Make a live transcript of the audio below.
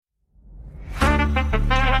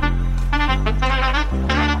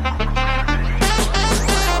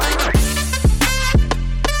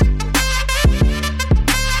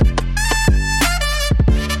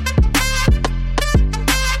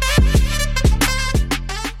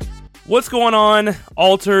What's going on,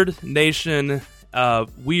 Altered Nation?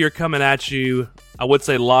 We are coming at you, I would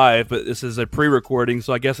say live, but this is a pre-recording,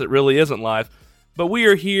 so I guess it really isn't live. But we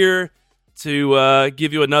are here to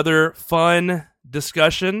give you another fun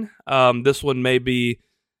discussion. This one may be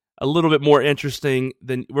a little bit more interesting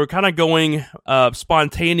than we're kind of going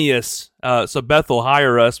spontaneous. So Beth will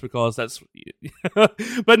hire us because that's.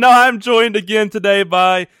 But no, I'm joined again today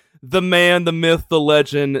by the man, the myth, the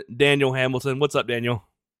legend, Daniel Hamilton. What's up, Daniel?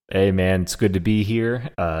 Hey man, it's good to be here.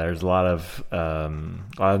 There's a lot of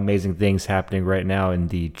amazing things happening right now in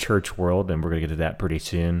the church world, and we're gonna get to that pretty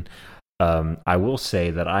soon. I will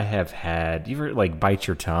say that I have had, you ever like bite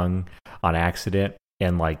your tongue on accident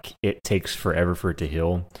and like it takes forever for it to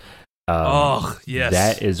heal? Yes.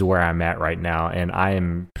 That is where I'm at right now, and I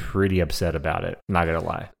am pretty upset about it. Not gonna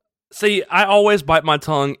lie. See, I always bite my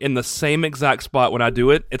tongue in the same exact spot when I do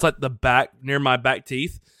it. It's like the back, near my back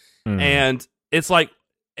teeth, and it's like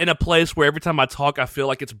in a place where every time I talk, I feel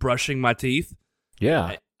like it's brushing my teeth.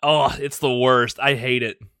 Yeah. Oh, it's the worst. I hate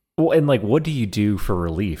it. Well, and like, what do you do for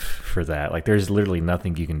relief for that? Like, there's literally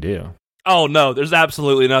nothing you can do. Oh no, there's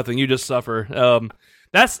absolutely nothing. You just suffer.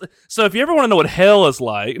 That's so. If you ever want to know what hell is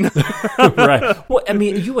like, right? Well, I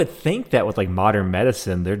mean, you would think that with like modern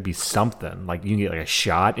medicine, there'd be something like you can get like a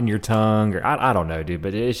shot in your tongue, or I don't know, dude.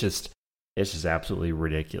 But it's just absolutely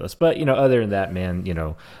ridiculous. But you know, other than that, man, you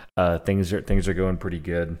know, things are going pretty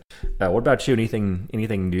good. What about you?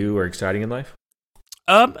 Anything new or exciting in life?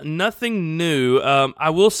 Nothing new. I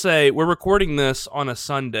will say we're recording this on a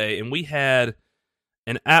Sunday, and we had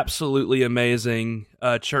an absolutely amazing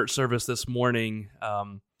church service this morning.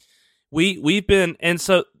 We've been, and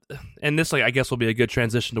this like I guess will be a good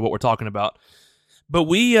transition to what we're talking about. But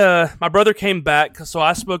my brother came back, so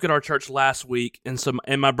I spoke at our church last week, and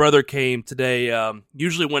my brother came today.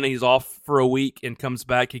 Usually when he's off for a week and comes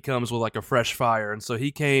back, he comes with like a fresh fire, and so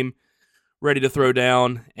he came ready to throw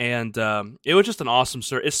down, and it was just an awesome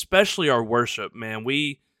service, especially our worship, man.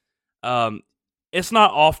 It's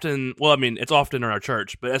not often, well, I mean, it's often in our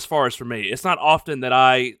church, but as far as for me, it's not often that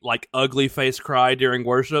I like ugly face cry during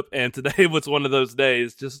worship, and today was one of those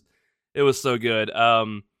days. Just, it was so good.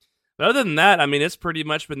 But other than that, I mean, it's pretty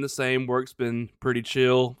much been the same. Work's been pretty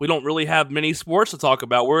chill. We don't really have many sports to talk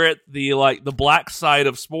about. We're at the black side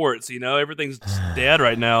of sports, you know? Everything's just dead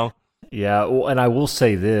right now. Yeah, well, and I will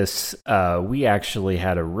say this, we actually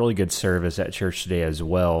had a really good service at church today as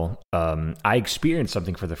well. I experienced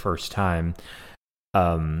something for the first time.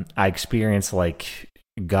 I experienced like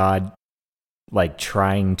God like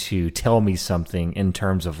trying to tell me something in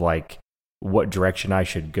terms of like what direction I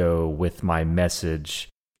should go with my message,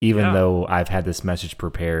 even though I've had this message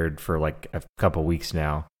prepared for like a couple weeks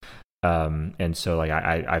now. And so like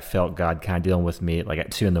I felt God kind of dealing with me like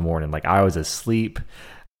at 2 a.m. Like I was asleep.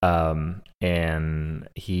 And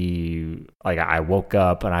he like I woke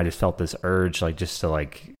up and I just felt this urge like just to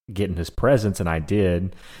like get in his presence, and I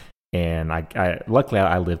did. And I luckily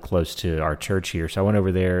I live close to our church here, so I went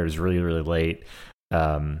over there. It was really, really late.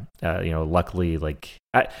 You know, luckily, like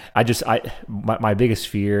my biggest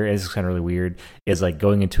fear, and it's kind of really weird, is like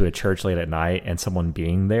going into a church late at night and someone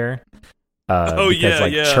being there.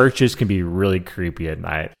 Because churches can be really creepy at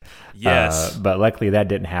night. Yes. But luckily that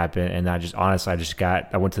didn't happen. And I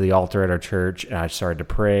went to the altar at our church and I started to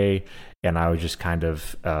pray, and I was just kind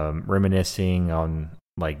of reminiscing on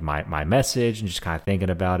like my message and just kind of thinking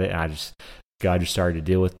about it. And God just started to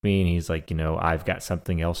deal with me, and he's like, you know, I've got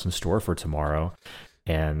something else in store for tomorrow.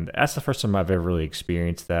 And that's the first time I've ever really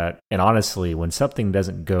experienced that. And honestly, when something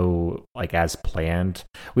doesn't go like as planned,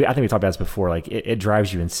 I think we talked about this before, like it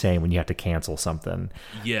drives you insane when you have to cancel something.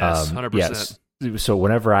 Yes, 100%. Yes. So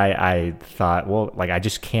whenever I thought, well, like I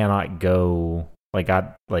just cannot go, like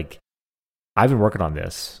I've been working on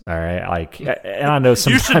this, all right? Like, and I know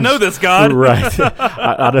sometimes... You should know this, God. Right.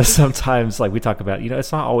 I know sometimes, like, we talk about, you know,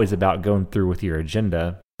 it's not always about going through with your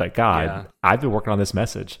agenda, but God, I've been working on this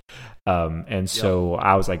message. And so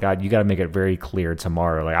I was like, God, you got to make it very clear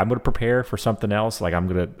tomorrow. Like, I'm going to prepare for something else. Like,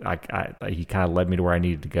 he kind of led me to where I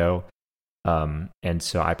needed to go. And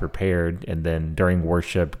so I prepared, and then during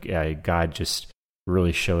worship, God just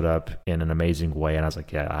really showed up in an amazing way, and I was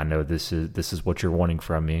like, yeah, I know this is what you're wanting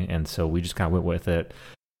from me. And so we just kind of went with it.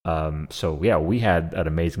 So yeah, we had an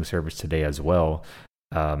amazing service today as well.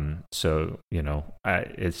 So you know,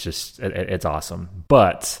 it's awesome.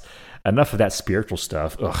 But enough of that spiritual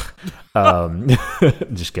stuff.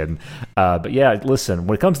 Just kidding. But yeah, listen,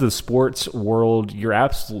 when it comes to the sports world, you're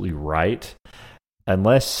absolutely right.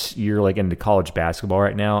 Unless you're like into college basketball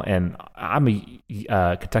right now, and I'm a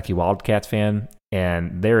Kentucky Wildcats fan,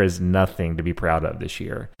 and there is nothing to be proud of this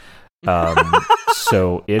year.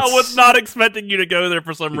 So it's. I was not expecting you to go there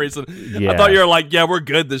for some reason. Yeah. I thought you were like, yeah, we're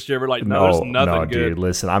good this year. We're like, no, there's nothing good. Dude,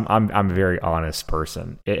 listen, I'm a very honest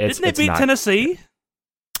person. Didn't they beat Tennessee?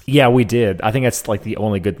 Yeah, we did. I think that's like the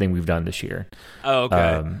only good thing we've done this year. Oh,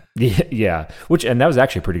 okay. Yeah. And that was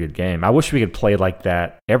actually a pretty good game. I wish we could play like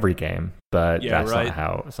that every game, but that's not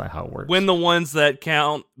how it works. Win the ones that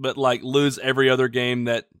count, but like lose every other game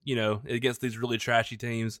that, against these really trashy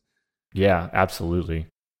teams. Yeah, absolutely.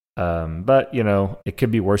 But it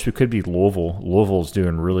could be worse. We could be Louisville. Louisville's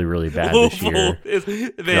doing really, really bad this year. It's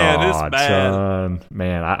bad.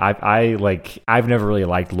 Man, I've never really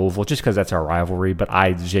liked Louisville just because that's our rivalry. But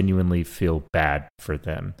I genuinely feel bad for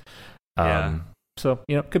them. So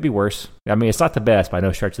it could be worse. I mean, it's not the best by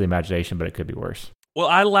no stretch of the imagination, but it could be worse. Well,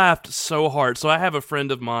 I laughed so hard. So I have a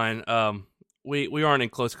friend of mine. We aren't in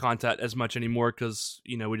close contact as much anymore because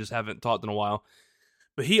we just haven't talked in a while.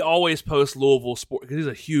 But he always posts Louisville sport because he's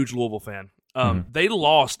a huge Louisville fan. They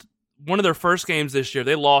lost one of their first games this year.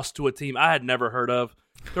 They lost to a team I had never heard of.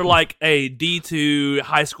 They're like a D2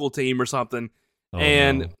 high school team or something,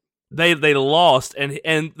 they lost.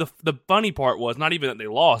 And the funny part was not even that they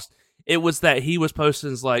lost. It was that he was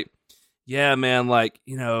posting like, yeah, man, like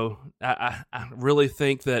I really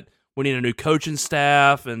think that we need a new coaching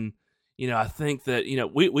staff, and I think that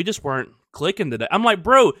we just weren't clicking today. I'm like,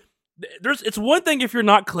 bro. It's one thing if you're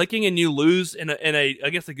not clicking and you lose in a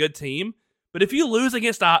against a good team, but if you lose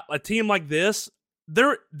against a team like this,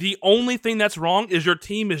 the only thing that's wrong is your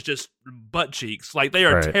team is just butt cheeks. Like they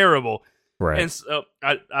are terrible. Right. And so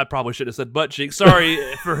I probably should have said butt cheeks. Sorry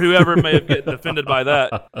for whoever may have gotten offended by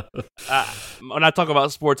that. When I talk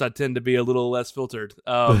about sports, I tend to be a little less filtered.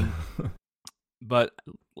 But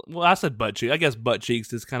I said butt cheeks. I guess butt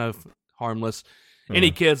cheeks is kind of harmless.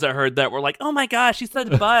 Any kids that heard that were like, "Oh my gosh, he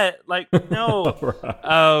said butt!" Like, no.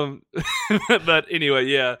 But anyway,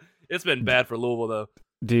 yeah, it's been bad for Louisville though.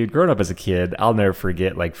 Dude, growing up as a kid, I'll never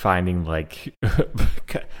forget like finding like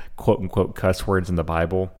quote unquote cuss words in the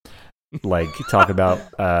Bible, like talk about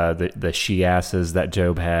the she asses that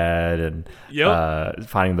Job had, and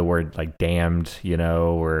finding the word like damned,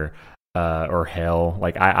 or hell.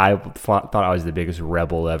 Like I thought I was the biggest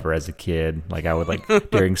rebel ever as a kid. Like I would like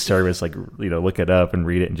during service, like look it up and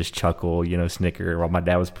read it and just chuckle, snicker while my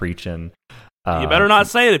dad was preaching. You better not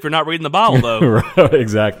say it if you're not reading the Bible, though.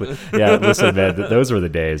 Exactly. Yeah. Listen, man, those were the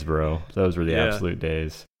days, bro. Those were the absolute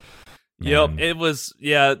days. Man. Yep. It was.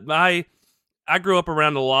 Yeah. I grew up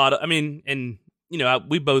around a lot. You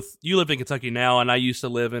live in Kentucky now, and I used to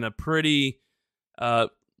live in a pretty.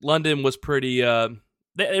 London was pretty.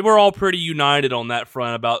 They were all pretty united on that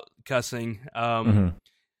front about cussing.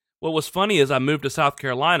 What was funny is I moved to South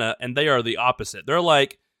Carolina, and they are the opposite. They're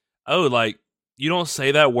like, oh, like, you don't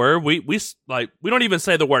say that word. We don't even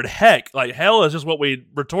say the word heck. Like, hell is just what we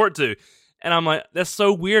retort to. And I'm like, that's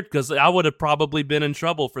so weird because I would have probably been in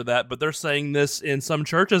trouble for that. But they're saying this in some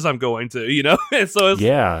churches I'm going to, And so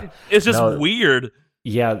it's just weird.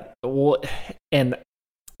 Yeah. Well, and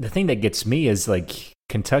the thing that gets me is like,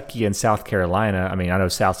 Kentucky and South Carolina, I mean, I know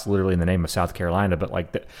South's literally in the name of South Carolina, but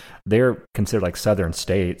like they're considered like southern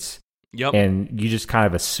states. Yep. And you just kind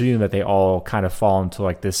of assume that they all kind of fall into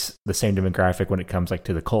like the same demographic when it comes like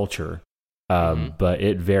to the culture. But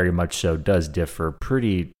it very much so does differ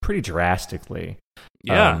pretty drastically.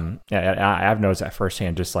 Yeah. I've noticed that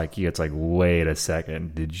firsthand, just like you. It's like, wait a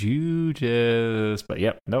second, did you just? But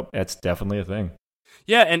yep, nope, that's definitely a thing.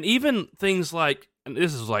 Yeah, and even things like, and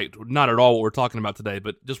this is like not at all what we're talking about today,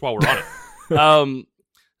 but just while we're on it.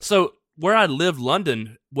 So where I lived,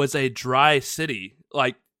 London was a dry city.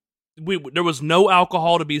 Like there was no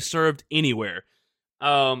alcohol to be served anywhere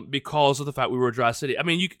because of the fact we were a dry city. I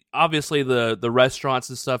mean, obviously the restaurants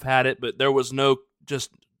and stuff had it, but there was no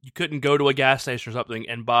you couldn't go to a gas station or something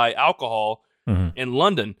and buy alcohol in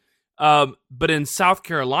London. But in South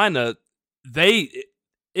Carolina,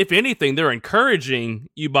 if anything, they're encouraging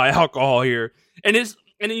you buy alcohol here. And it's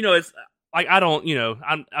like, I don't,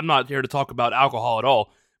 I'm not here to talk about alcohol at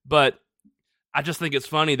all, but I just think it's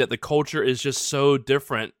funny that the culture is just so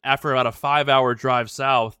different after about a 5-hour drive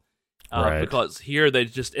south. Because here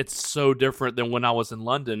it's so different than when I was in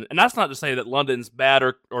London. And that's not to say that London's bad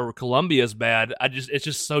or Columbia's bad. It's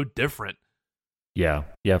just so different. Yeah.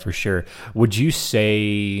 Yeah, for sure. Would you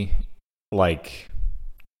say like,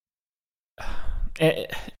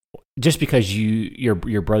 just because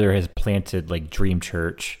your brother has planted like Dream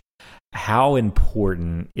Church, how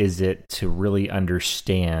important is it to really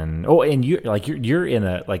understand? Oh, and you're in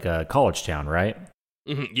a college town, right?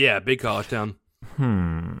 Mm-hmm. Yeah, big college town.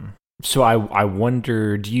 So I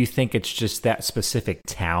wonder, do you think it's just that specific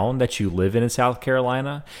town that you live in South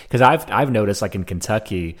Carolina? Because I've noticed, like in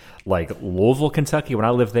Kentucky, like Louisville, Kentucky, when I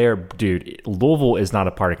lived there, dude, Louisville is not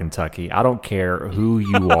a part of Kentucky. I don't care who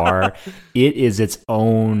you are. It is its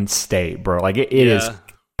own state, bro. Like it is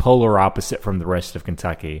polar opposite from the rest of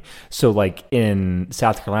Kentucky. So like in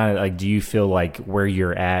South Carolina, like do you feel like where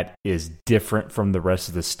you're at is different from the rest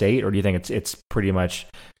of the state, or do you think it's pretty much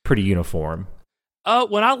pretty uniform?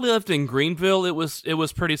 When I lived in Greenville, it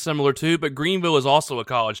was pretty similar too, but Greenville is also a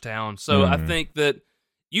college town. So I think that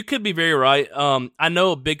you could be very right. I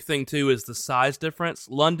know a big thing too is the size difference.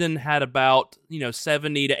 London had about,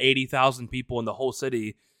 70 to 80,000 people in the whole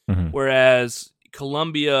city, whereas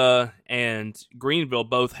Columbia and Greenville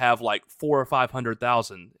both have like 400,000 or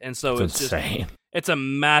 500,000. And so it's insane. It's a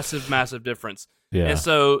massive, massive difference. Yeah. And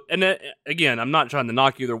so, again, I'm not trying to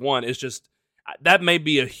knock either one. It's just, that may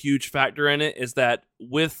be a huge factor in it, is that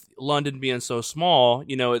with London being so small,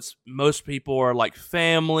 it's most people are like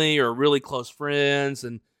family or really close friends.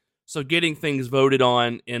 And so getting things voted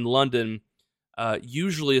on in London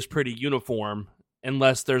usually is pretty uniform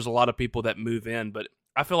unless there's a lot of people that move in. But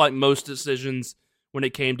I feel like most decisions when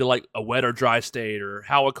it came to like a wet or dry state or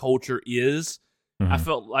how a culture is, I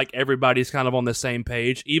felt like everybody's kind of on the same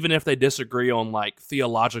page, even if they disagree on like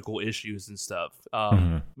theological issues and stuff.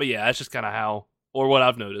 But yeah, that's just kind of how, or what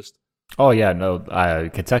I've noticed. Oh yeah, no,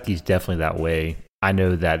 Kentucky's definitely that way. I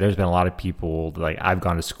know that there's been a lot of people like I've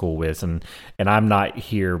gone to school with, and I'm not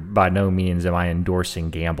here, by no means am I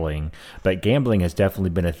endorsing gambling, but gambling has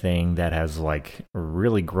definitely been a thing that has like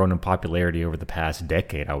really grown in popularity over the past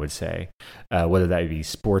decade, I would say, whether that be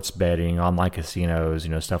sports betting, online casinos,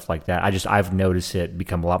 stuff like that. I've noticed it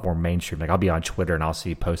become a lot more mainstream. Like I'll be on Twitter and I'll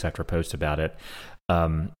see post after post about it,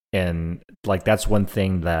 and like that's one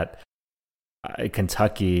thing that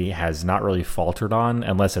Kentucky has not really faltered on,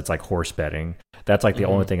 unless it's like horse betting. That's like the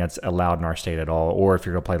only thing that's allowed in our state at all, or if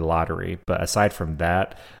you're gonna play the lottery. But aside from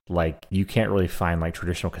that, like you can't really find like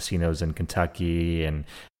traditional casinos in Kentucky, and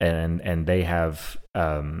they have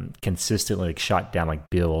consistently like shot down like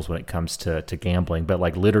bills when it comes to gambling. But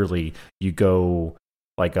like literally, you go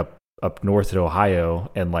like up north in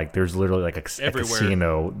Ohio, and like there's literally like a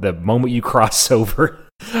casino the moment you cross over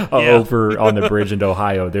over on the bridge into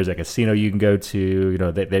Ohio. There's a casino you can go to.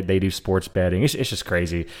 They do sports betting. It's just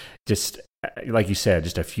crazy. Just like you said,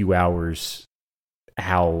 just a few hours,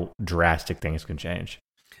 how drastic things can change.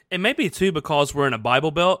 And maybe too because we're in a Bible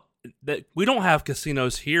Belt that we don't have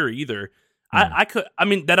casinos here either.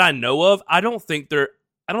 That I know of. I don't think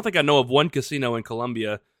I know of one casino in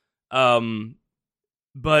Columbia.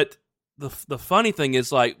 But the funny thing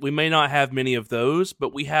is, like, we may not have many of those,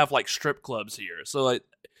 but we have like strip clubs here. So like,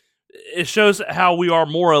 it shows how we are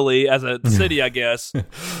morally as a city, I guess.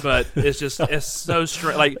 But it's so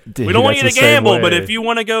strange. Like, dude, we don't want you to gamble, but if you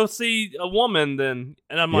want to go see a woman, then,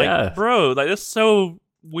 and I'm like, bro, like, that's so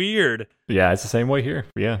weird. Yeah, it's the same way here.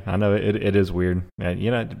 Yeah, I know it is weird.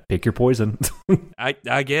 Pick your poison.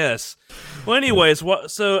 I guess. Well, anyways,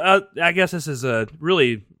 I guess this is a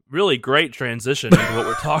really, really great transition into what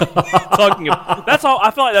we're talking about. That's all.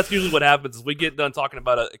 I feel like that's usually what happens is we get done talking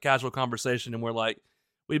about a casual conversation and we're like,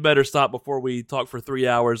 we better stop before we talk for 3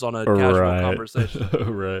 hours on a casual conversation.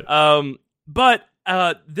 Right. But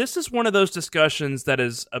this is one of those discussions that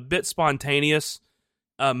is a bit spontaneous,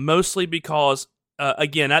 mostly because,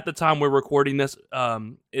 again, at the time we're recording this,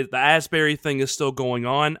 the Asbury thing is still going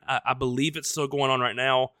on. I believe it's still going on right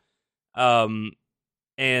now.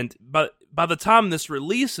 And by the time this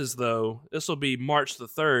releases, though, this will be March the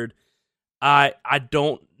 3rd. I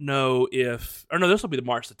don't know this will be the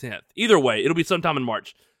March the 10th. Either way, it'll be sometime in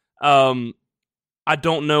March. I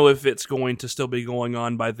don't know if it's going to still be going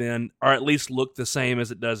on by then, or at least look the same as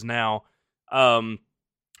it does now.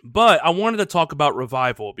 But I wanted to talk about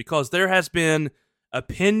revival because there has been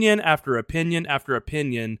opinion after opinion after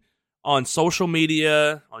opinion on social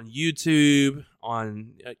media, on YouTube,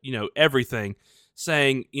 on everything,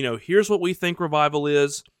 saying, here's what we think revival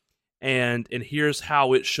is, and here's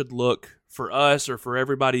how it should look for us or for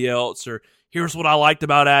everybody else, or here's what I liked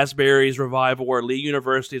about Asbury's revival or Lee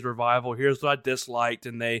University's revival, here's what I disliked,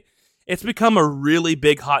 and it's become a really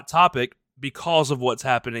big hot topic because of what's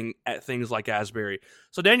happening at things like Asbury.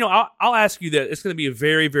 So Daniel, I'll ask you that. It's going to be a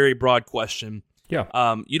very, very broad question.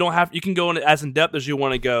 Yeah. You can go in as in depth as you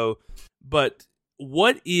want to go, but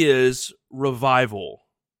what is revival?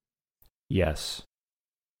 Yes.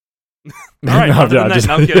 All right, I'm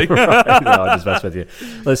kidding. Right, no, I'll just mess with you.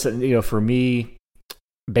 Listen, for me,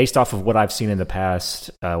 based off of what I've seen in the past,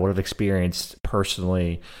 what I've experienced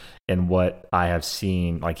personally, and what I have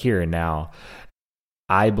seen like here and now,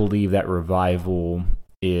 I believe that revival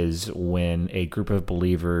is when a group of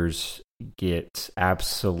believers get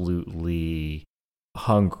absolutely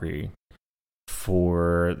hungry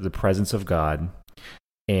for the presence of God,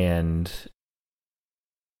 and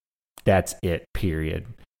that's it, period.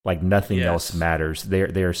 Like nothing else matters.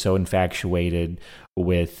 They're so infatuated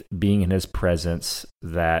with being in his presence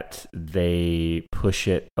that they push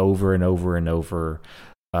it over and over and over,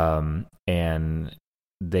 and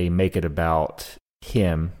they make it about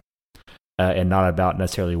him and not about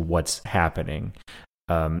necessarily what's happening.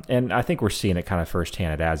 And I think we're seeing it kind of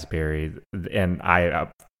firsthand at Asbury, and I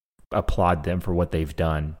applaud them for what they've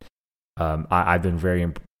done. I've been very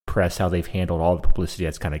impressed how they've handled all the publicity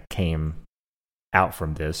that's kind of came out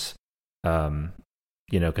from this,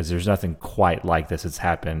 because there's nothing quite like this that's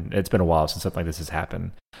happened. It's been a while since something like this has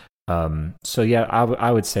happened. So yeah,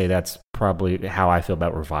 I would say that's probably how I feel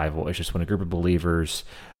about revival. It's just when a group of believers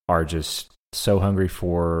are just so hungry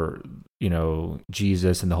for,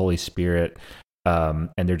 Jesus and the Holy Spirit, and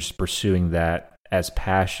they're just pursuing that as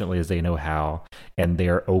passionately as they know how, and they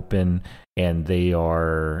are open, and they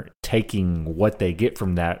are taking what they get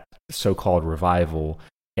from that so-called revival,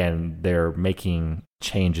 and they're making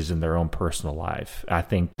changes in their own personal life. I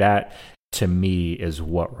think that, to me, is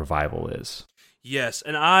what revival is. Yes,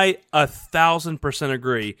 and I 1,000%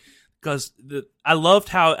 agree, because I loved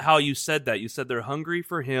how you said that. You said they're hungry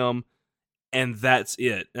for him, and that's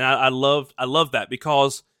it. And I love that,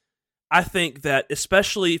 because I think that,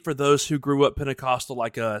 especially for those who grew up Pentecostal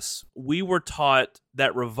like us, we were taught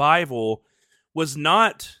that revival was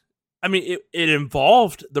not, it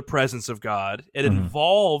involved the presence of God. It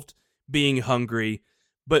involved being hungry,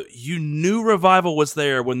 but you knew revival was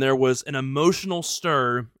there when there was an emotional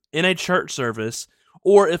stir in a church service,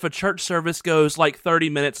 or if a church service goes like 30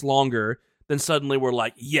 minutes longer, then suddenly we're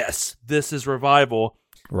like, yes, this is revival,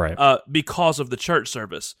 right? Because of the church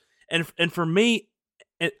service. And for me,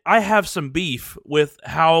 I have some beef with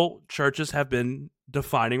how churches have been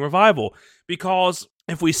defining revival, because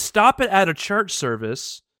if we stop it at a church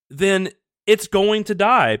service, then it's going to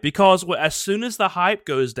die, because as soon as the hype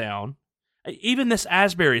goes down, even this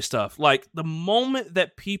Asbury stuff, like the moment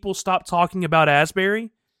that people stop talking about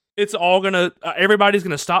Asbury, it's all everybody's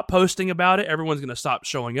gonna stop posting about it. Everyone's gonna stop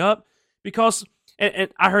showing up, because, and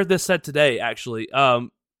I heard this said today, actually,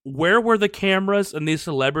 where were the cameras and these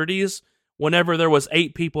celebrities whenever there was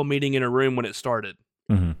 8 people meeting in a room when it started?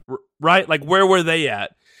 Right? Like, where were they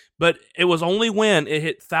at? But it was only when it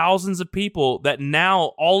hit thousands of people that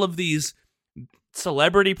now all of these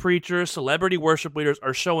celebrity preachers, celebrity worship leaders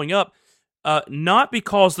are showing up, not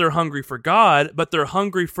because they're hungry for God, but they're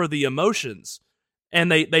hungry for the emotions.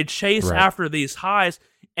 And they chase after these highs.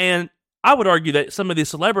 And I would argue that some of these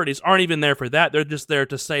celebrities aren't even there for that. They're just there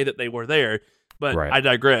to say that they were there. But I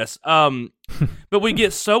digress. But we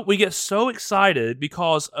get so excited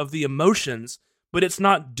because of the emotions, but it's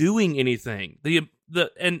not doing anything.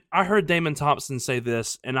 And I heard Damon Thompson say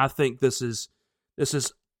this, and I think this is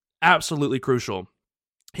absolutely crucial.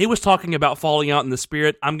 He was talking about falling out in the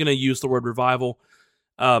Spirit. I'm going to use the word revival.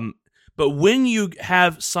 But when you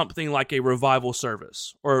have something like a revival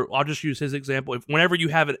service, or I'll just use his example, whenever you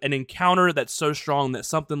have an encounter that's so strong that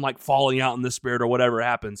something like falling out in the Spirit or whatever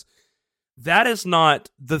happens, that is not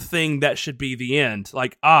the thing that should be the end.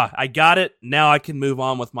 Like, I got it, now I can move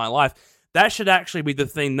on with my life. That should actually be the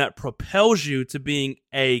thing that propels you to being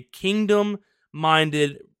a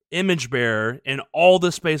kingdom-minded image bearer in all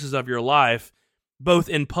the spaces of your life, both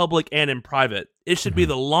in public and in private. It should be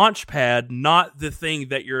the launch pad, not the thing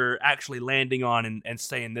that you're actually landing on and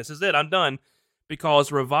saying, this is it, I'm done.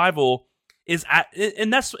 Because revival is,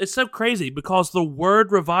 it's so crazy, because the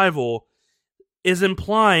word revival is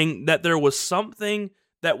implying that there was something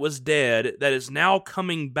that was dead that is now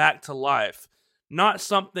coming back to life, not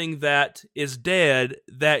something that is dead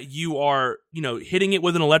that you are, hitting it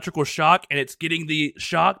with an electrical shock and it's getting the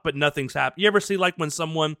shock, but nothing's happened. You ever see like when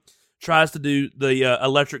someone tries to do the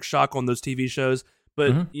electric shock on those TV shows,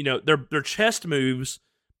 but their chest moves,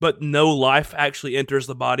 but no life actually enters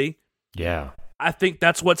the body? Yeah. I think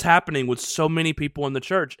that's what's happening with so many people in the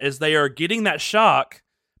church, is they are getting that shock,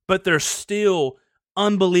 but they're still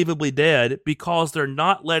unbelievably dead because they're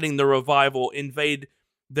not letting the revival invade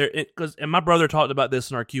their. And my brother talked about this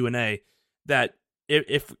in our Q&A, that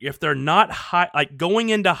if they're not going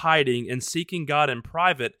into hiding and seeking God in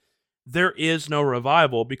private, there is no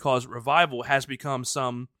revival, because revival has become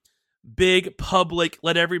some big public,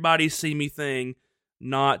 let everybody see me thing,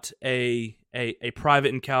 not a private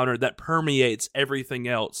encounter that permeates everything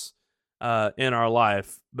else in our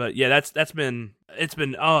life. But yeah, it's been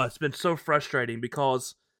so frustrating,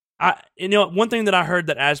 because one thing that I heard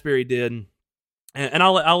that Asbury did and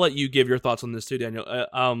I'll let you give your thoughts on this too, Daniel.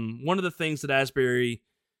 One of the things that Asbury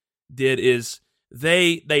did is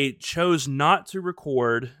they chose not to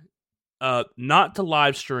record, not to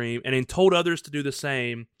live stream, and then told others to do the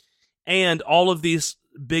same. And all of these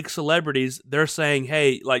big celebrities, they're saying,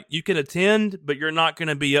 "Hey, like you can attend, but you're not going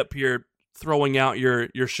to be up here throwing out your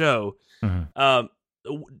show." Mm-hmm.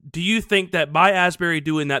 Do you think that by Asbury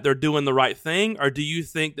doing that, they're doing the right thing, or do you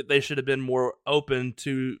think that they should have been more open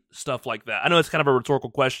to stuff like that? I know it's kind of a rhetorical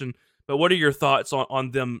question, but what are your thoughts on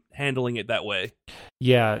them handling it that way?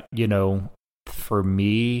 Yeah, for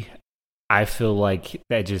me, I feel like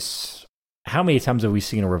that just, how many times have we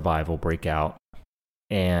seen a revival break out?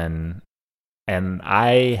 And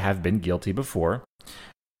I have been guilty before.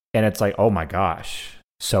 And it's like, oh my gosh,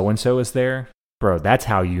 so-and-so is there? Bro, that's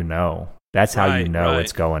how you know. That's how you know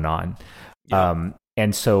what's going on. Yeah.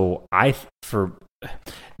 And so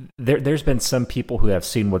there's been some people who have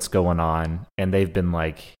seen what's going on and they've been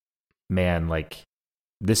like, man, like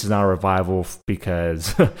this is not a revival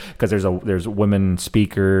because there's women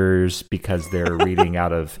speakers, because they're reading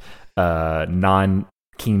out of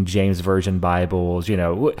non-King James Version Bibles.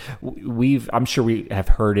 I'm sure we have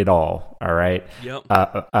heard it all. All right. Yep.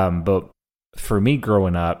 But for me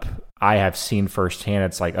growing up, I have seen firsthand,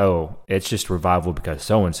 it's like, oh, it's just revival because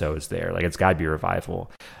so-and-so is there. Like, it's got to be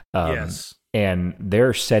revival. Yes. And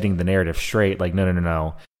they're setting the narrative straight. Like,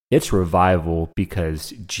 no. It's revival because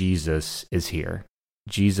Jesus is here.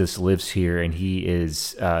 Jesus lives here, and he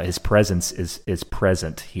is, his presence is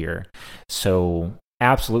present here. So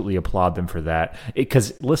absolutely applaud them for that.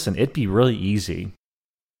 Because, listen, it'd be really easy.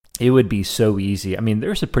 It would be so easy. I mean,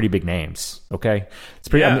 there's some pretty big names, okay? It's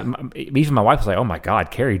pretty. Yeah. I mean, even my wife was like, "Oh my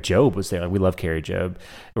God, Carrie Job was there." Like, we love Carrie Job.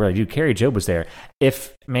 We're like, "Dude, Carrie Job was there."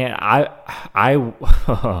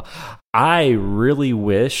 I really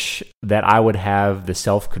wish that I would have the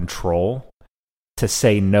self-control to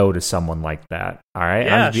say no to someone like that. All right,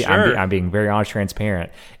 yeah, sure. I'm being very honest,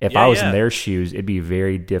 transparent. If I was in their shoes, it'd be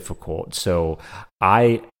very difficult. So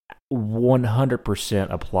I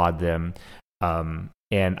 100% applaud them.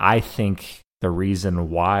 And I think the reason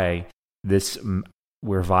why this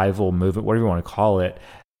revival movement, whatever you want to call it,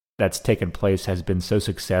 that's taken place has been so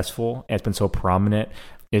successful and it's been so prominent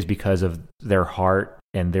is because of their heart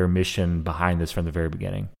and their mission behind this from the very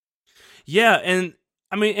beginning. Yeah, and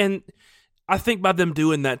I mean, and I think by them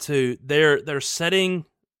doing that too, they're setting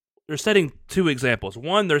two examples.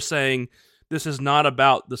 One, they're saying this is not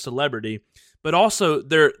about the celebrity, but also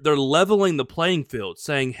they're leveling the playing field,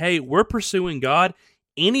 saying, "Hey, we're pursuing God.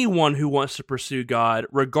 Anyone who wants to pursue God,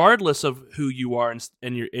 regardless of who you are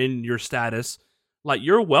in your status, like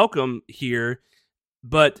you're welcome here.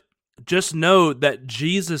 But just know that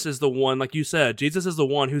Jesus is the one, like you said, Jesus is the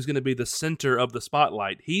one who's going to be the center of the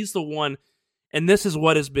spotlight. He's the one, and this is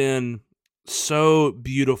what has been so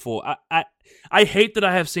beautiful. I hate that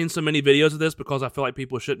I have seen so many videos of this because I feel like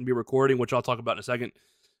people shouldn't be recording, which I'll talk about in a second.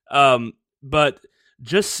 But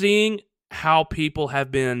just seeing how people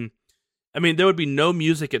have been, I mean, there would be no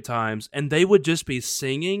music at times, and they would just be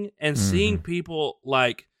singing and seeing people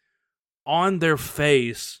like on their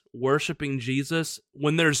face worshiping Jesus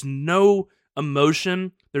when there's no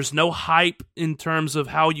emotion, there's no hype in terms of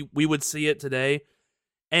how we would see it today.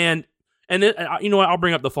 And you know what? I'll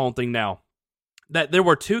bring up the phone thing now. That there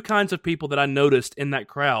were two kinds of people that I noticed in that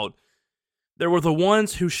crowd. There were the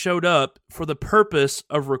ones who showed up for the purpose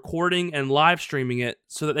of recording and live streaming it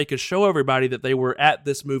so that they could show everybody that they were at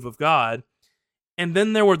this move of God. And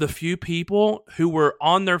then there were the few people who were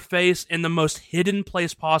on their face in the most hidden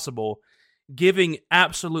place possible, giving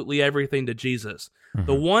absolutely everything to Jesus. Mm-hmm.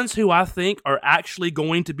 The ones who I think are actually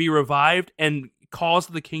going to be revived and cause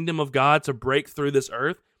the kingdom of God to break through this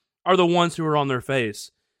earth are the ones who are on their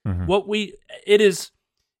face. Mm-hmm.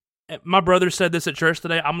 My brother said this at church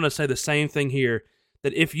today. I'm going to say the same thing here,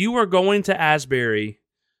 that if you are going to Asbury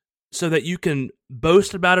so that you can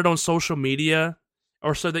boast about it on social media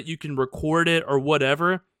or so that you can record it or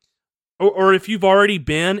whatever, or if you've already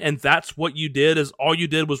been and that's what you did, is all you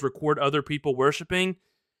did was record other people worshiping,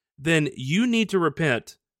 then you need to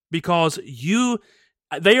repent because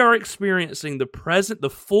they are experiencing the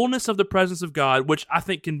fullness of the presence of God, which I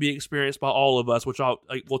think can be experienced by all of us, which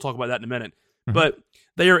we'll talk about that in a minute. Mm-hmm. But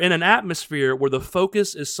they are in an atmosphere where the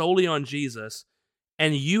focus is solely on Jesus,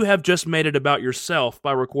 and you have just made it about yourself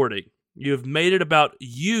by recording. You have made it about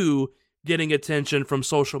you getting attention from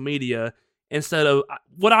social media instead of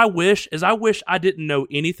what I wish I didn't know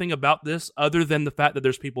anything about this other than the fact that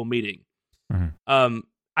there's people meeting. Mm-hmm.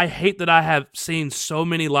 I hate that I have seen so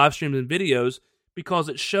many live streams and videos because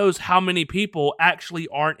it shows how many people actually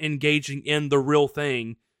aren't engaging in the real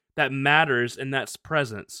thing that matters, and that's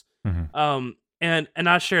presence. Mm-hmm. And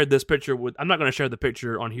I shared this picture with, I'm not going to share the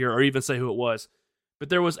picture on here or even say who it was, but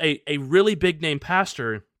there was a really big name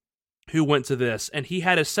pastor who went to this, and he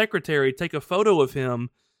had his secretary take a photo of him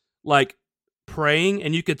like praying,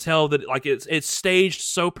 and you could tell that like it's staged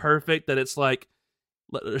so perfect that it's like,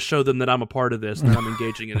 show them that I'm a part of this, that I'm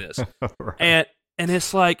engaging in this. Right. And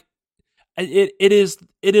it's like, it is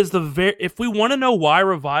the very, if we want to know why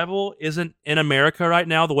revival isn't in America right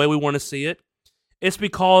now the way we want to see it, it's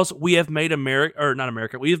because we have made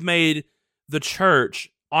we have made the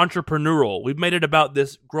church entrepreneurial. We've made it about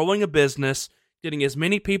this growing a business, getting as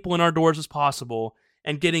many people in our doors as possible,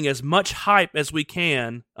 and getting as much hype as we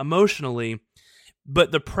can emotionally,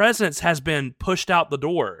 but the presence has been pushed out the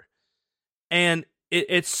door. And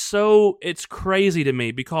it's crazy to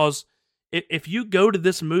me, because if you go to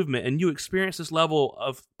this movement and you experience this level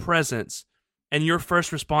of presence and your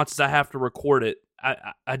first response is, I have to record it,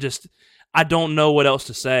 I don't know what else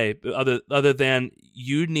to say other than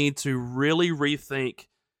you need to really rethink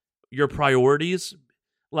your priorities.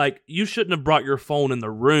 Like, you shouldn't have brought your phone in the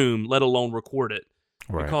room, let alone record it.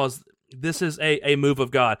 Right. Because this is a move of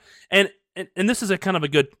God. And this is a kind of a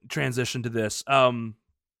good transition to this.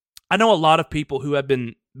 I know a lot of people who have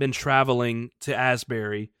been traveling to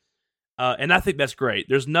Asbury, and I think that's great.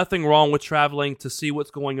 There's nothing wrong with traveling to see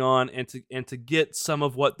what's going on and to get some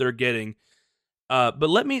of what they're getting. But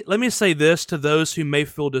let me say this to those who may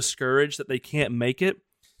feel discouraged that they can't make it.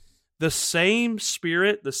 The same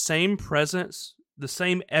spirit, the same presence, the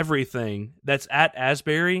same everything that's at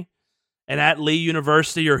Asbury and at Lee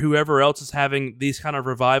University or whoever else is having these kind of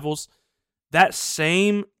revivals, that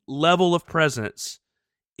same level of presence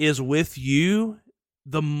is with you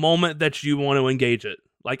the moment that you want to engage it.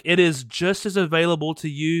 Like, it is just as available to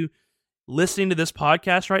you listening to this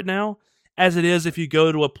podcast right now as it is if you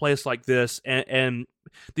go to a place like this. And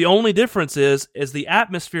the only difference is the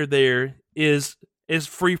atmosphere there is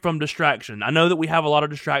free from distraction. I know that we have a lot of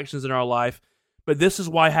distractions in our life, but this is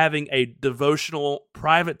why having a devotional,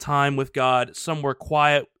 private time with God, somewhere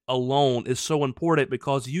quiet, alone, is so important,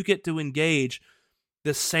 because you get to engage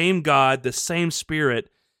the same God, the same Spirit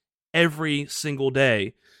every single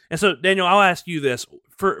day. And so, Daniel, I'll ask you this.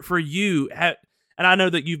 For you, and I know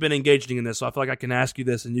that you've been engaging in this, so I feel like I can ask you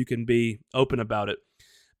this and you can be open about it.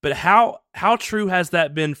 But how true has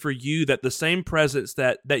that been for you, that the same presence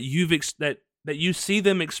that you see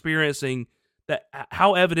them experiencing, that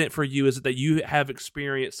how evident for you is it that you have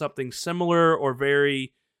experienced something similar or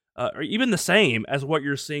very or even the same as what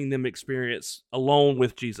you're seeing them experience alone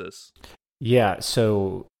with Jesus? Yeah,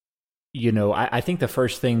 so I think the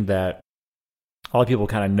first thing that a lot of people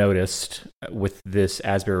kind of noticed with this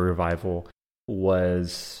Asbury revival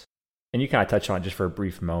was, and you kind of touched on it just for a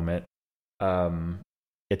brief moment,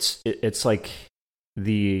 it's like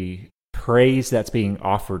the praise that's being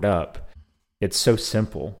offered up. It's so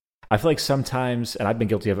simple. I feel like sometimes, and I've been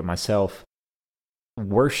guilty of it myself,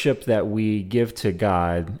 worship that we give to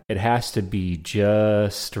God, it has to be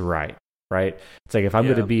just right? It's like, if I'm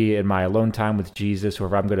going to be in my alone time with Jesus, or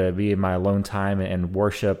if I'm going to be in my alone time and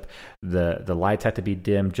worship, the lights have to be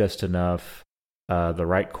dim just enough, the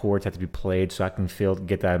right chords have to be played so I can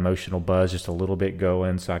get that emotional buzz just a little bit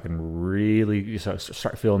going, so I can really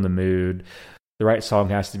start feeling the mood. The right song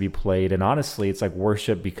has to be played, and honestly, it's like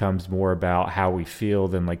worship becomes more about how we feel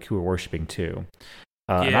than like who we're worshiping to.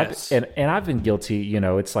 Yes. And I've been guilty,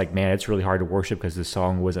 it's like, man, it's really hard to worship because the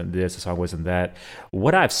song wasn't this, the song wasn't that.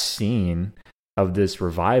 What I've seen of this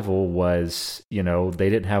revival was, they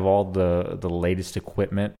didn't have all the latest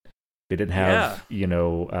equipment. They didn't have,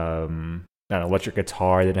 an electric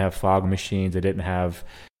guitar. They didn't have fog machines. They didn't have,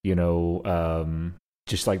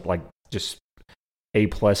 just A+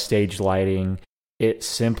 stage lighting. It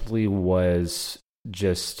simply was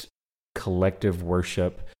just collective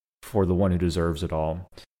worship for the one who deserves it all.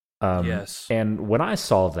 Yes. And when I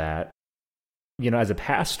saw that, as a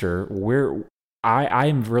pastor,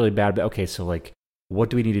 I'm really bad about, okay, so like,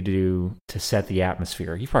 what do we need to do to set the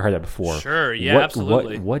atmosphere? You've probably heard that before. Sure, yeah,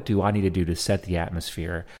 absolutely. What do I need to do to set the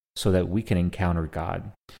atmosphere so that we can encounter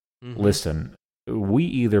God? Mm-hmm. Listen, we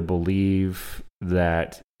either believe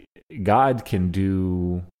that God can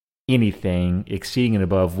do anything exceeding and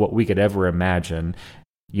above what we could ever imagine,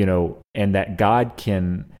 and that God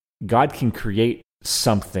can create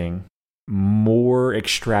something more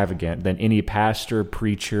extravagant than any pastor,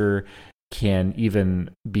 preacher can even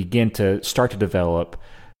begin to start to develop.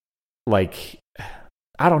 Like,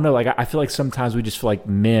 I don't know, like, I feel like sometimes we just feel like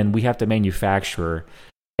men, we have to manufacture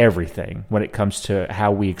everything when it comes to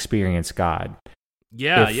how we experience God.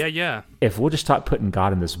 Yeah. If we'll just stop putting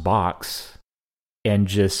God in this box and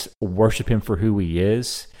just worship him for who he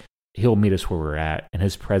is, He'll meet us where we're at, and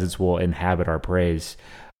His presence will inhabit our praise.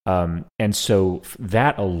 And so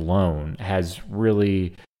that alone has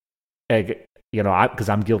really, because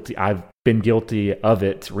I'm guilty. I've been guilty of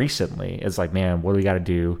it recently. It's like, man, what do we got to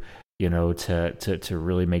do, to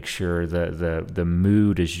really make sure the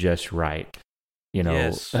mood is just right.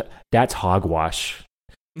 Yes. That's hogwash.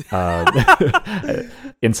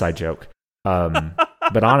 Inside joke.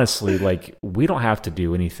 But honestly, like, we don't have to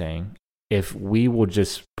do anything. If we will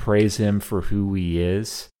just praise Him for who He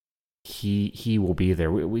is, He will be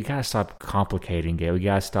there. We got to stop complicating it. We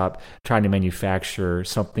got to stop trying to manufacture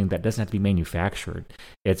something that doesn't have to be manufactured.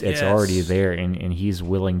 It's already there, and He's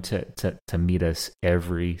willing to meet us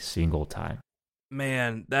every single time.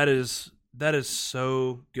 Man, that is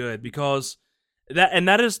so good, because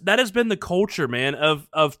that has been the culture, man,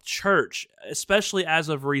 of church, especially as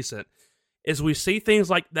of recent, is we see things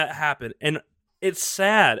like that happen, and it's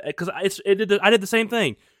sad because I did the same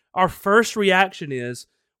thing. Our first reaction is,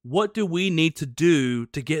 what do we need to do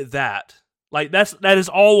to get that? Like, that is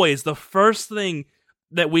always the first thing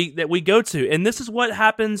that we go to, and this is what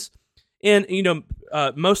happens in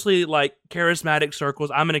mostly like charismatic circles.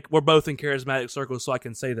 We're both in charismatic circles, so I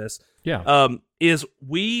can say this. Yeah. Is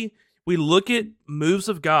we look at moves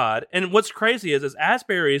of God, and what's crazy is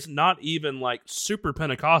Asbury is not even like super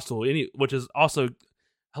Pentecostal, which is also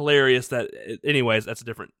hilarious. That, anyways, that's a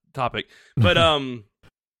different topic. But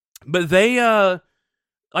but they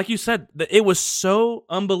like you said, it was so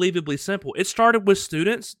unbelievably simple. It started with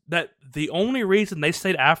students that the only reason they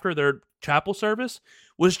stayed after their chapel service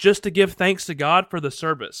was just to give thanks to God for the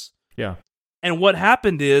service. Yeah. And what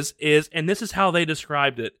happened is, and this is how they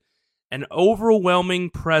described it, an overwhelming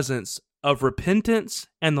presence of repentance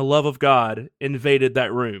and the love of God invaded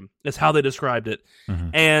that room. That's how they described it. Mm-hmm.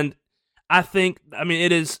 And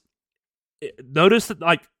notice that,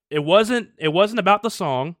 like, it wasn't about the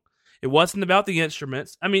song. It wasn't about the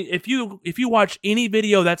instruments. I mean, if you watch any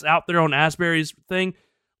video that's out there on Asbury's thing,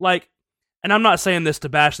 like, and I'm not saying this to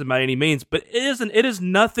bash them by any means, but it is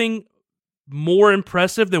nothing more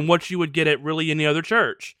impressive than what you would get at really any other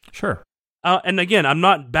church. Sure. And again, I'm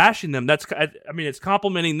not bashing them. It's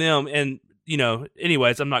complimenting them, and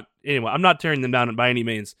anyways, I'm not tearing them down by any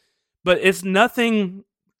means. But it's nothing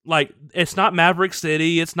like, it's not Maverick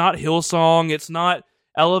City, it's not Hillsong, it's not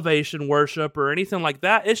Elevation Worship or anything like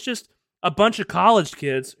that. It's just a bunch of college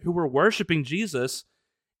kids who were worshiping Jesus,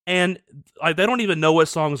 and like, they don't even know what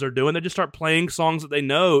songs they're doing. They just start playing songs that they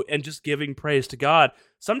know and just giving praise to God.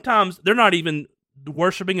 Sometimes they're not even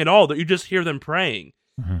worshiping at all, that you just hear them praying.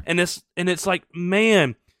 Mm-hmm. And it's like,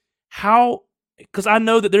 man, how? Because I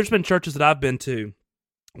know that there's been churches that I've been to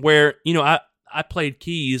where I played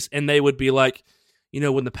keys, and they would be like,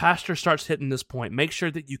 when the pastor starts hitting this point, make sure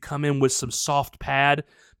that you come in with some soft pad,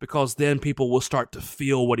 because then people will start to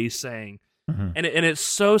feel what he's saying. Mm-hmm. And it's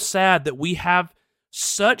so sad that we have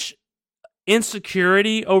such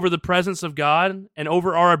insecurity over the presence of God and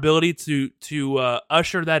over our ability to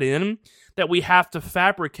usher that in, that we have to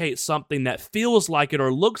fabricate something that feels like it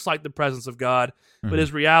or looks like the presence of God, mm-hmm. but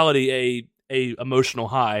is reality a emotional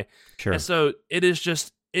high. Sure. And so it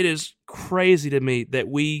is crazy to me that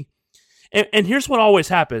we. And here's what always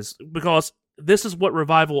happens, because this is what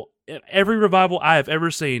every revival I have ever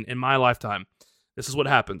seen in my lifetime, this is what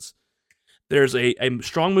happens. There's a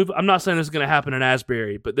strong move. I'm not saying this is going to happen in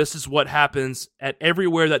Asbury, but this is what happens at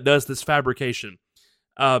everywhere that does this fabrication,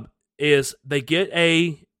 is they get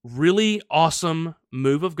a really awesome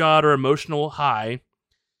move of God or emotional high.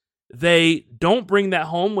 They don't bring that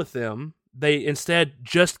home with them. They instead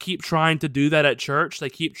just keep trying to do that at church. They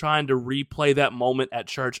keep trying to replay that moment at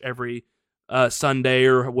church every Sunday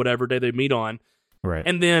or whatever day they meet on. Right.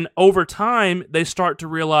 And then over time, they start to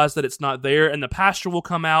realize that it's not there, and the pastor will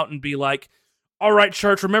come out and be like, all right,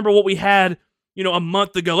 church, remember what we had, a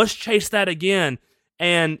month ago. Let's chase that again.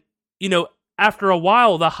 And, after a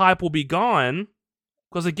while, the hype will be gone,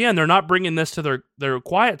 because, again, they're not bringing this to their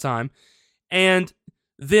quiet time. And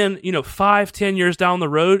then, 5-10 years down the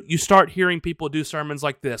road, you start hearing people do sermons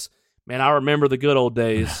like this. Man, I remember the good old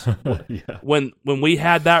days yeah. when we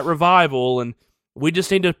had that revival, and we just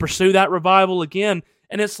need to pursue that revival again.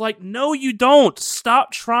 And it's like, no, you don't.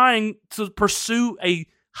 Stop trying to pursue a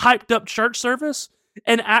hyped up church service.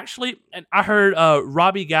 And actually, and I heard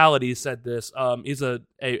Robbie Gallaty said this. He's a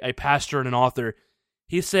pastor and an author.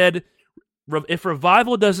 He said, if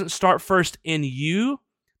revival doesn't start first in you,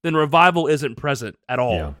 then revival isn't present at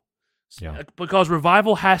all. Yeah. Yeah. Because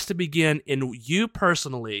revival has to begin in you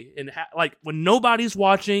personally, and like when nobody's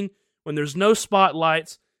watching, when there's no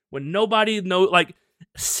spotlights, when nobody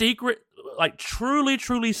secret, like truly,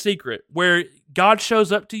 truly secret, where God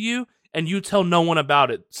shows up to you and you tell no one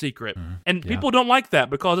about it secret. And people don't like that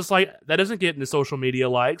because it's like, that doesn't get into social media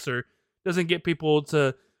likes or doesn't get people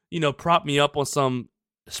to, prop me up on some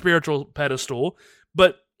spiritual pedestal.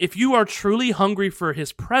 But if you are truly hungry for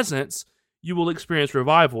his presence, you will experience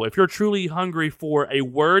revival. If you're truly hungry for a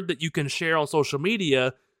word that you can share on social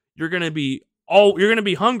media, you're going to be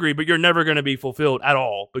hungry, but you're never going to be fulfilled at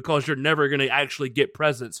all because you're never going to actually get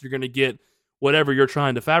presence. You're going to get whatever you're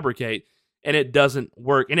trying to fabricate, and it doesn't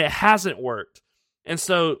work, and it hasn't worked. And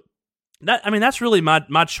so that's really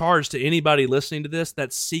my charge to anybody listening to this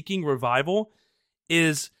that's seeking revival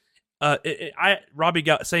is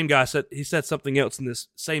same guy said something else in this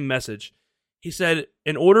same message. He said,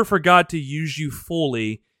 in order for God to use you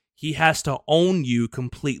fully, he has to own you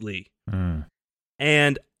completely.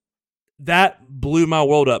 And that blew my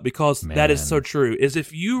world up because that is so true. Is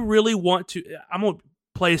if you really want to, I'm going to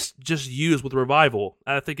place just use with revival.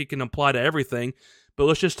 I think it can apply to everything, but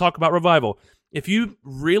let's just talk about revival. If you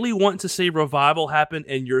really want to see revival happen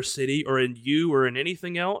in your city or in you or in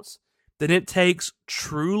anything else, then it takes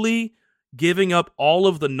truly giving up all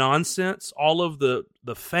of the nonsense, all of the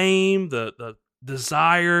fame, the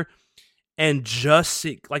desire, and just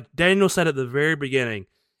seek. Like Daniel said at the very beginning,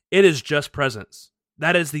 it is just presence.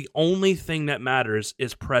 That is the only thing that matters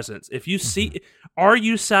is presence. If you see, are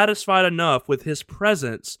you satisfied enough with his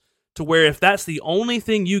presence to where if that's the only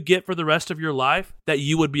thing you get for the rest of your life, that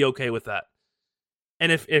you would be okay with that?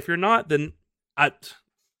 And if you're not, then I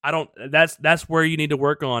don't. That's where you need to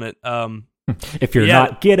work on it. If you're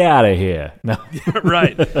not, get out of here. No,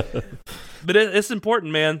 right. But it's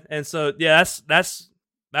important, man. And so that's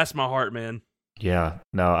my heart, man. Yeah,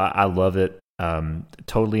 no, I love it.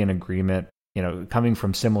 Totally in agreement. Coming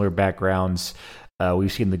from similar backgrounds,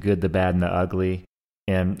 we've seen the good, the bad, and the ugly.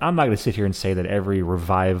 And I'm not going to sit here and say that every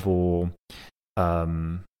revival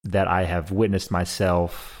that I have witnessed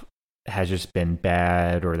myself has just been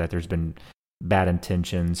bad or that there's been bad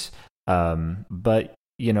intentions. But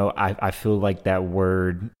I feel like that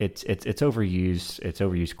word it's overused. It's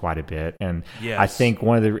overused quite a bit, and yes. I think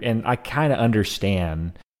and I kind of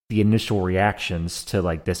understand the initial reactions to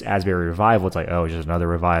like this Asbury revival. It's like, oh, it's just another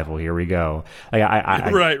revival. Here we go. Like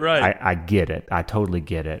right. I get it. I totally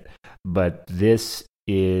get it. But this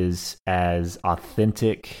is as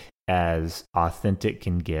authentic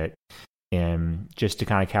can get. And just to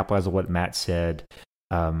kind of capitalize on what Matt said,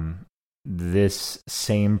 this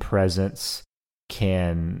same presence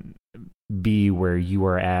can be where you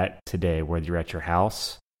are at today, whether you're at your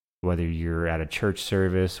house, whether you're at a church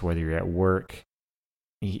service, whether you're at work.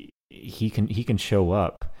 He can show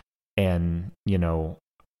up, and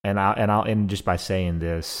I'll end just by saying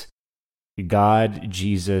this: God,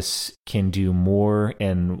 Jesus, can do more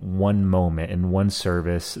in one moment, in one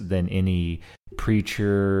service, than any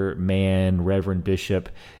preacher, man, reverend, bishop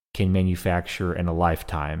can manufacture in a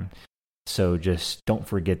lifetime. So just don't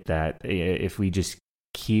forget that. If we just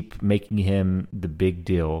keep making him the big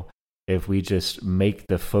deal, if we just make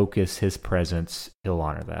the focus his presence, he'll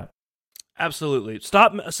honor that. Absolutely.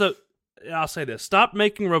 So I'll say this. Stop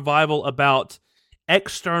making revival about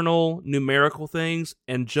external numerical things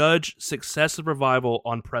and judge success of revival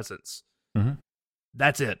on presence. Mm-hmm.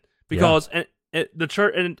 That's it. Because the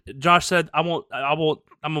church, and Josh said, I'm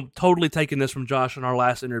totally taking this from Josh in our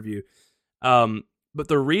last interview. But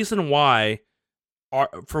the reason why,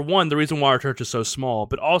 the reason why our church is so small,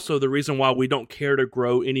 but also the reason why we don't care to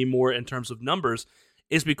grow anymore in terms of numbers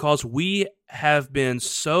is because we have been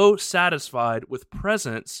so satisfied with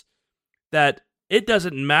presence that it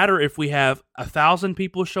doesn't matter if we have 1,000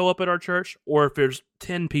 people show up at our church or if there's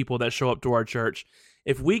 10 people that show up to our church.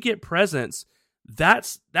 If we get presence,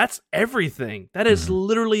 that's everything. That is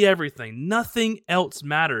literally everything. Nothing else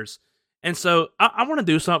matters. And so I want to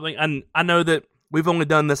do something, and I know that we've only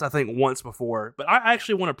done this, I think, once before, but I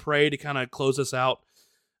actually want to pray to kind of close this out.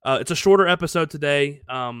 It's a shorter episode today.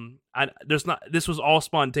 This was all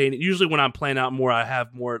spontaneous. Usually when I'm playing out more,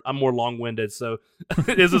 I'm more long-winded. So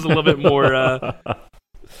this is a little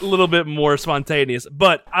bit more spontaneous,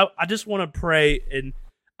 but I just want to pray and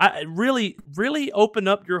I really, really open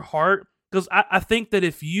up your heart. Because I think that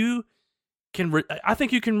if you can, I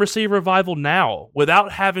think you can receive revival now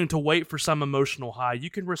without having to wait for some emotional high. You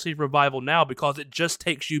can receive revival now because it just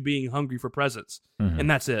takes you being hungry for presence, and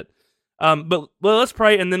that's it. But let's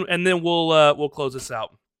pray, and then we'll close this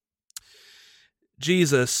out.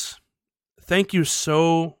 Jesus, thank you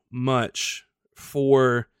so much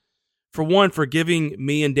for giving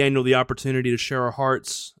me and Daniel the opportunity to share our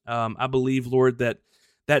hearts. I believe, Lord, that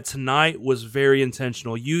tonight was very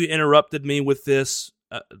intentional. You interrupted me with this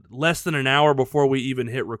less than an hour before we even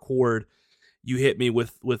hit record. You hit me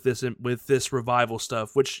with this revival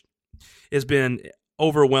stuff, which has been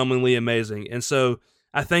overwhelmingly amazing. And so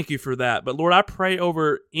I thank you for that. But Lord, I pray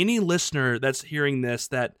over any listener that's hearing this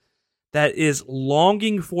that is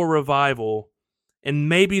longing for revival, and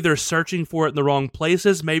maybe they're searching for it in the wrong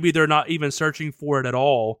places. Maybe they're not even searching for it at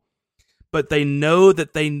all, but they know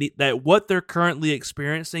that they need, that what they're currently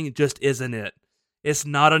experiencing just isn't it. It's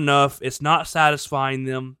not enough. It's not satisfying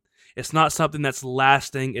them. It's not something that's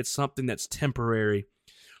lasting. It's something that's temporary.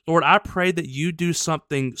 Lord, I pray that you do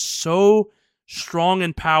something so strong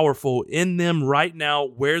and powerful in them right now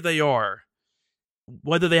where they are,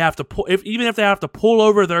 whether they have to even if they have to pull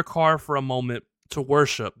over their car for a moment to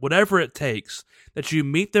worship, whatever it takes, that you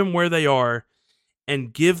meet them where they are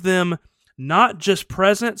and give them not just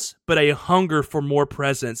presence, but a hunger for more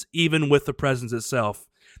presence, even with the presence itself.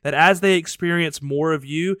 That as they experience more of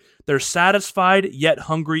you, they're satisfied yet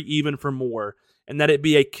hungry even for more. And that it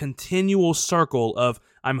be a continual circle of,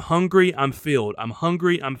 I'm hungry, I'm filled. I'm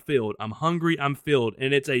hungry, I'm filled. I'm hungry, I'm filled.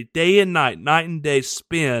 And it's a day and night and day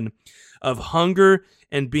spin of hunger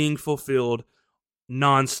and being fulfilled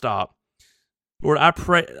nonstop. Lord, I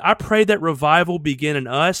pray that revival begin in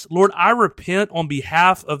us. Lord, I repent on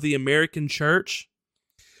behalf of the American church,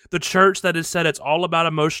 the church that has said it's all about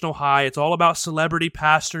emotional high, it's all about celebrity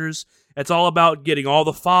pastors, it's all about getting all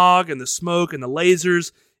the fog and the smoke and the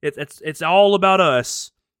lasers. It's all about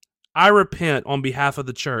us. I repent on behalf of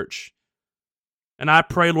the church. And I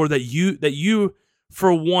pray, Lord, that you,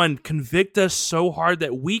 for one, convict us so hard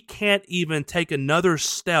that we can't even take another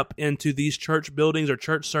step into these church buildings or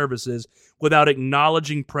church services without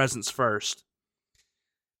acknowledging presence first.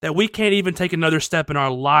 That we can't even take another step in our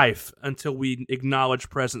life until we acknowledge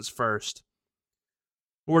presence first.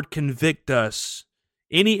 Lord, convict us.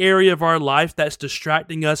 Any area of our life that's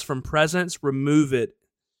distracting us from presence, remove it.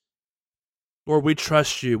 Lord, we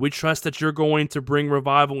trust you. We trust that you're going to bring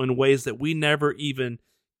revival in ways that we never even,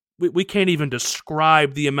 we can't even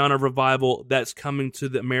describe the amount of revival that's coming to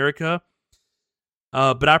America.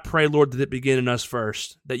 But I pray, Lord, that it begin in us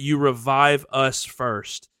first, that you revive us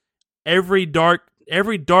first. Every dark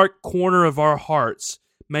corner of our hearts,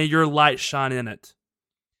 may your light shine in it.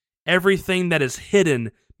 Everything that is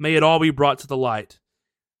hidden, may it all be brought to the light.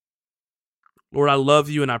 Lord, I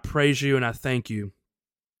love you and I praise you and I thank you.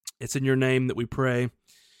 It's in your name that we pray.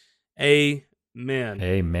 Amen.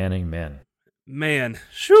 Amen. Amen. Man,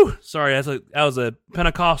 shoo. Sorry, that was a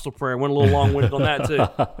Pentecostal prayer. Went a little long-winded on that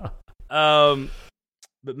too.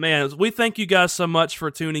 But man, we thank you guys so much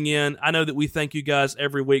for tuning in. I know that we thank you guys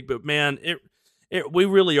every week, but man, we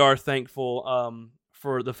really are thankful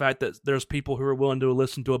for the fact that there's people who are willing to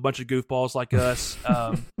listen to a bunch of goofballs like us.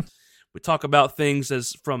 We talk about things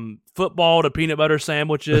as from football to peanut butter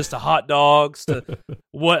sandwiches to hot dogs to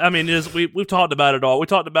what I mean is we've talked about it all. We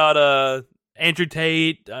talked about Andrew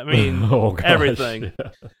Tate. I mean everything.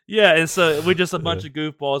 Yeah, and so we're just a bunch of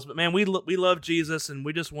goofballs. But man, we love Jesus, and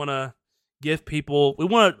we just want to give people.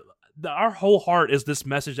 Our whole heart is this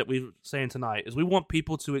message that we're saying tonight is we want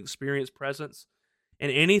people to experience presence,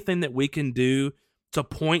 and anything that we can do to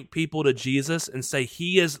point people to Jesus and say,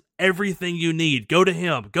 he is everything you need. Go to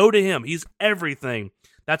him. Go to him. He's everything.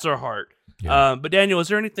 That's our heart. Yeah. But Daniel, is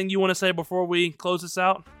there anything you want to say before we close this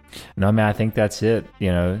out? No, man, I think that's it.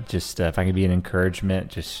 Just if I can be an encouragement,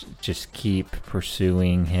 just keep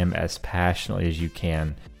pursuing him as passionately as you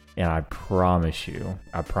can. And I promise you,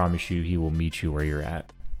 he will meet you where you're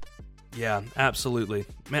at. Yeah, absolutely.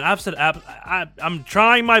 Man, I've said I'm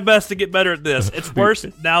trying my best to get better at this. It's worse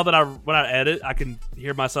now that when I edit, I can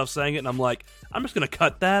hear myself saying it, and I'm like, I'm just going to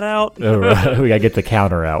cut that out. Oh, right. We got to get the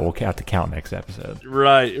counter out. We'll have to count next episode.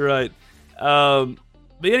 Right. But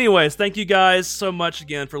anyways, thank you guys so much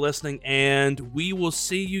again for listening, and we will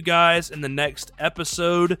see you guys in the next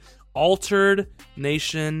episode. Altered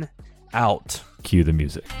Nation out. Cue the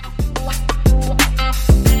music.